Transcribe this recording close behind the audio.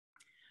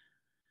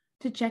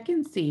To check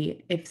and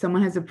see if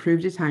someone has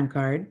approved a time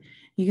card,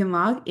 you can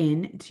log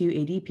in to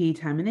ADP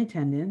Time and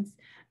Attendance,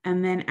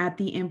 and then at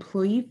the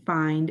Employee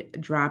Find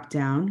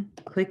drop-down,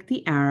 click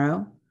the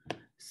arrow,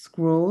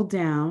 scroll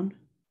down,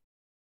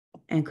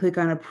 and click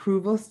on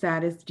Approval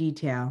Status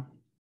Detail.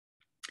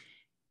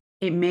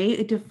 It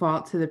may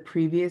default to the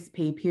previous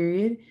pay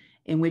period,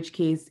 in which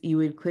case you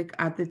would click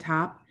at the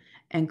top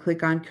and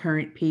click on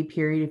Current Pay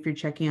Period if you're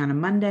checking on a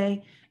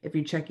Monday. If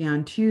you're checking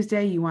on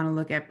Tuesday, you want to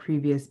look at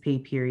Previous Pay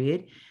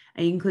Period.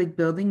 And you can click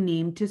Building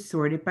Name to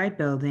sort it by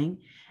building,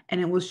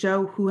 and it will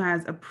show who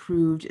has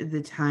approved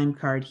the time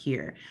card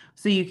here.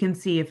 So you can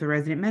see if the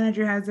resident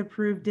manager has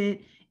approved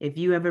it, if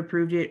you have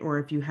approved it, or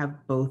if you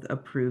have both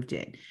approved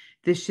it.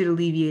 This should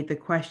alleviate the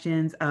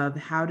questions of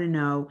how to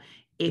know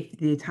if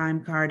the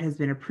time card has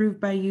been approved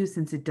by you,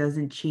 since it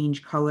doesn't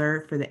change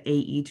color for the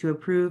AE to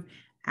approve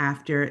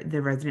after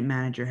the resident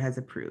manager has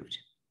approved.